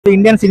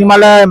Indian cinema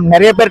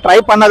நிறைய பேர் try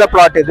பண்ணாத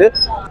plot இது.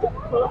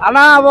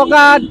 அண்ணா ఒక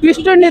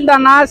twist ఉండిద్ది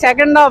అన్న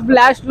సెకండ్ హాఫ్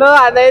లాస్ట్ లో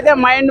అదైతే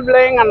మైండ్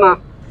బ్లోయింగ్ అన్న.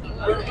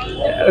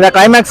 The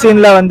climax scene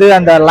la vandu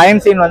and the lion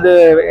scene vandu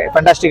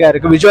fantastic ah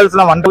irukku. Visuals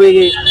la one we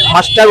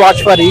must watch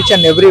for each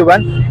and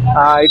everyone.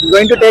 It's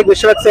going to take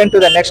Vishwak Sen to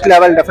the next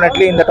level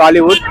definitely in the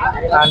Tollywood,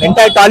 and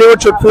entire Tollywood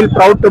should feel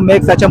proud to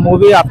make such a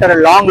movie after a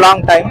long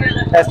time,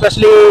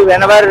 especially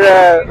whenever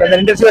when the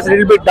industry was a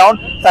little bit down.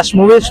 Such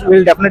movies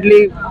will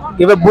definitely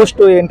give a boost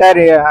to the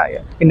entire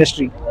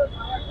industry.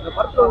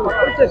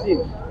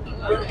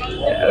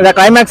 The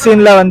climax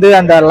scene la vandu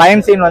and the lion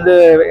scene vandu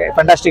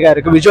fantastic ah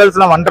irukku. Visuals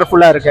la wonderful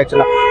ah irukku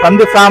actually.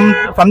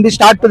 From the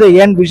start to the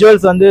end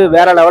visuals vandu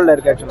vera level la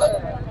irukku actually.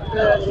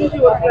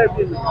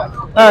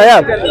 Yeah,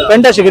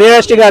 fantastic,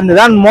 realistic ah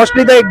irundhu, and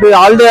mostly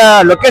all the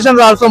locations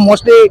also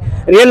mostly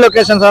real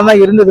locations ah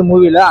irundhu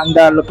movie la, and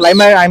the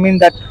climax, I mean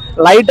that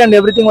light and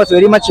everything was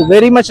very much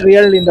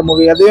real in the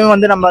movie. அதுவே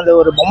வந்து நம்ம அந்த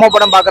ஒரு பொம்மை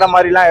படம் பார்க்குற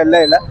மாதிரிலாம் இல்ல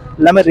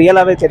எல்லாமே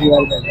ரியலாவே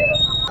தெரியும்.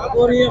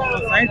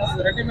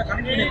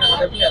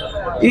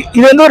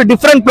 இது வந்து ஒரு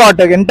டிஃபரெண்ட்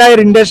பிளாட்.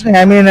 என்டையர் இண்டஸ்ட்ரி,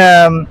 ஐ மீன்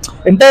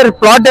என்டையர்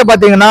பிளாட்டே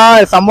பார்த்தீங்கன்னா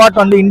சம்வாட்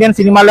வந்து இந்தியன்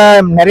சினிமாவில்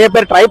நிறைய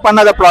பேர் ட்ரை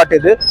பண்ணாத பிளாட்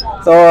இது.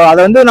 ஸோ அதை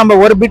வந்து நம்ம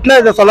ஒரு பிட்ல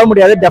இதை சொல்ல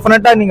முடியாது.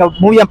 டெஃபினட்டாக நீங்கள்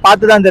மூவியை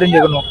பார்த்து தான்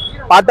தெரிஞ்சுக்கணும்.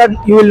 பார்த்தா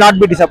you will not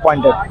be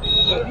disappointed.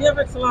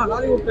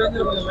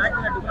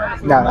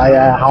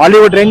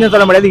 Hollywood range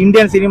சொல்ல முடியாது.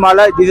 இந்தியன்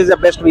சினிமால this is the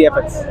best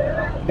VFX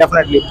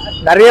definitely.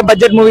 நிறைய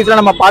பட்ஜெட்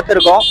மூவிஸ்லாம் நம்ம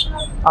பார்த்துருக்கோம்.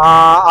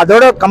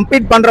 அதோட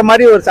கம்ப்ளீட் பண்ற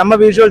மாதிரி ஒரு செம்ம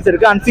விஷுவல்ஸ்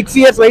இருக்கு. அண்ட் 6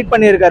 years வெயிட்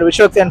பண்ணியிருக்காரு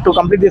Vishwak Sen to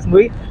complete this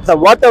movie. It's a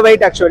worth a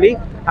wait actually,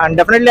 and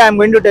definitely I am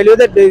going to tell you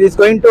that it is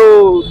going to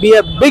be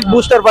a big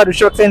booster for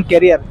Vishwak Sen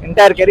career.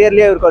 Entire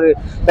careerலயே ஒரு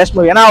best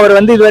movie. ஏன்னா அவர்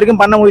வந்து இது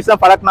வரைக்கும் பண்ண movies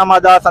தான் பலக்னாமா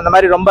தாஸ் அந்த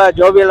மாதிரி ரொம்ப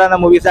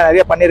ஜோவியலான மூவிஸ் தான்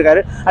நிறைய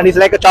பண்ணியிருக்காரு. And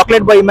it's like a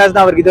chocolate boy image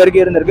தான் அவருக்கு இது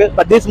வரைக்கும் இருந்திருக்கு.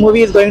 But this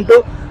movie is going to,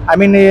 I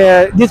mean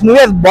this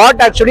movie has brought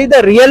actually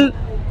the real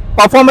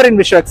performer in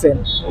Vishwak Sen.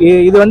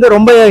 இது வந்து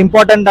ரொம்ப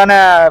இம்பார்ட்டன்ட்டான,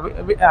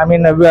 ஐ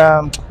மீன்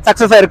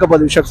சக்சஸா இருக்க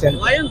போகுது Vishwak Sen.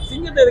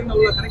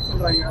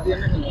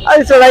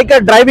 It's like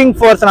a driving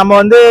force. நம்ம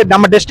வந்து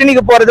நம்ம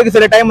டெஸ்டினிக்கு போறதுக்கு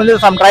சில டைம் வந்து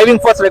some driving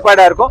force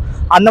required இருக்கும்.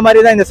 அந்த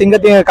மாதிரி தான் இந்த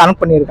சிங்கத்தையும்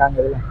கனெக்ட் பண்ணியிருக்காங்க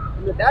இதுல.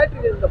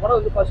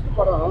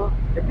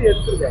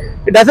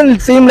 It doesn't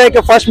seem like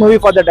a first movie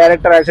for the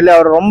director actually.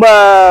 அவர் ரொம்ப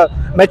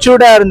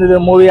matured ah இருந்தது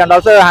movie, and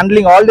also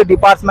handling all the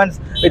departments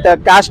with a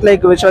cast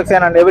like Vishwak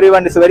Sen and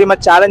everyone is very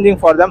much challenging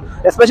for them.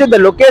 Especially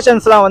the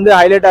locations la வந்து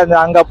highlight ஆகுது.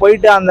 அங்க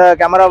போயிட்டு அந்த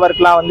camera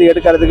ஒர்க்லாம் வந்து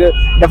எடுக்கிறதுக்கு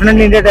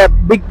definitely needed a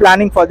big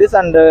planning for this,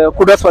 and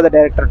kudos for the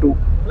director too.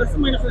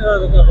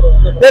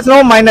 There's no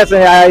minus.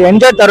 I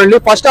enjoyed thoroughly.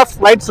 First half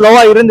slight slow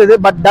ah irundhudu,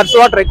 but that's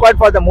what required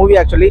for the movie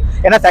actually.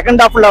 ஏன்னா second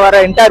half la வர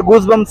entire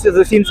goosebumps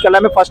scenes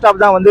எல்லாமே first half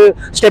தான் வந்து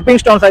stepping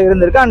stones ah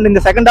இருந்திருக்கு, and in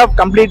the second half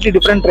completely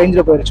different range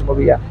la போயிருச்சு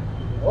movie.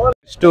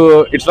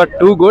 It's not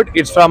too good.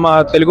 It's from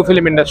Telugu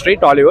film industry,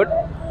 Tollywood.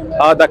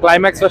 The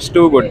climax was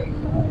too good.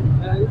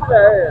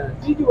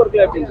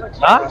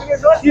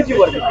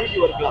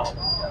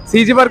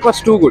 CG work was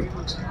too good.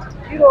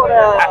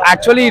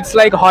 Actually, it's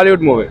like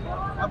Hollywood movie.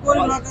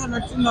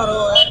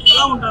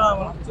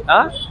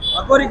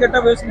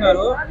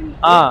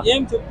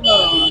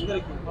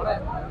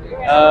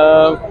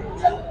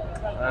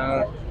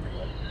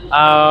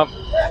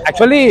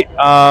 Actually,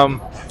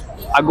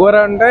 Agora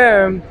ante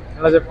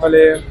ఎలా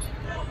చెప్పాలి,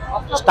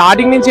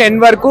 starting నుంచి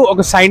end వరకు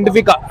ఒక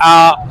scientific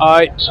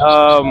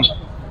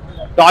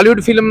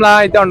Tollywood film లా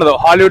అయితే ఉండదు,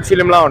 Hollywood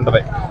film లా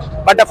ఉంటుంది.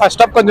 But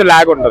first half కొంచెం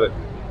lag ఉంటుంది.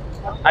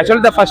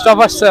 Actually the first half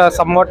was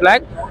somewhat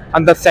lag,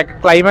 and the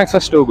climax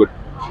was too good.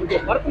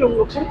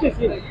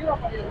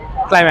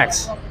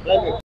 Climax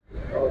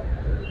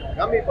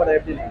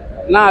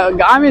నా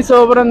గామి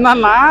సూపర్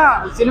ఉందన్న.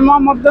 సినిమా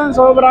మొత్తం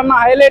సూపర్ అన్న.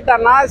 హైలైట్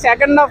అన్న.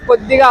 సెకండ్ హాఫ్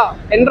కొద్దిగా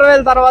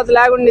ఇంటర్వెల్ తర్వాత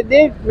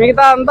లేకుండిద్ది,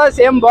 మిగతా అంతా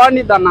సేమ్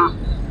బాగుండిద్ది అన్న.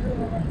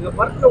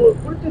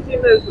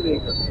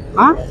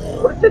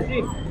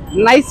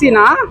 నైస్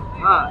సీనా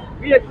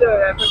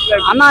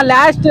అన్న.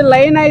 లాస్ట్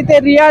లైన్ అయితే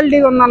రియాలిటీ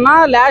ఉందన్న.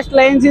 లాస్ట్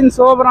లైన్ సీన్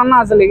సూపర్ అన్న.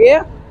 అసలుకి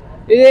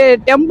ఇది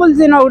టెంపుల్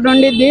సీన్ ఒకటి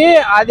ఉండిద్ది,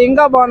 అది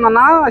ఇంకా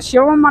బాగుందన్న.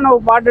 శివం అని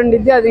ఒక పాట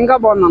ఉండిద్ది, అది ఇంకా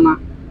బాగుందన్న.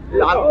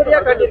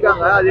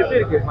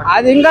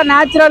 அது ఇంకా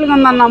நேச்சுரல் గా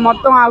ఉందన్న.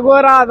 మొత్తం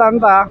అఘోరా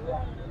అదంతా.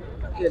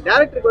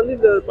 డైరెక్టర్ வந்து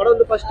இந்த படம்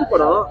வந்து ஃபர்ஸ்ட்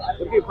படம்.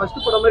 ஓகே, ஃபர்ஸ்ட்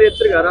படம் மாதிரி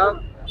எடுத்துறாரா?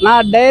 నా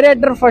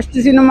డైరెక్టర్ ఫస్ట్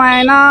సినిమా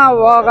అయినా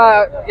ఒక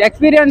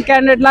ఎక్స్పీరియన్స్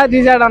క్యాండిడేట్ లా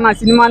తీసాడు అన్న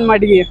సినిమాని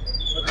మటుకి.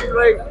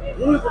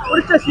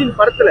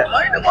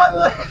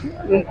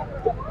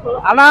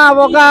 అన్న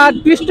ఒక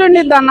ట్విస్ట్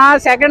ఉండిద్ది అన్న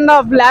సెకండ్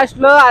హాఫ్ లాస్ట్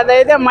లో,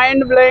 అదైతే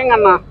మైండ్ బ్లోయింగ్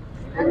అన్న.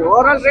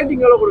 ఓవరాల్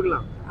రేటింగ్ ఎలా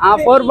கொடுக்கலாம்?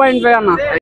 4.5 అన్న.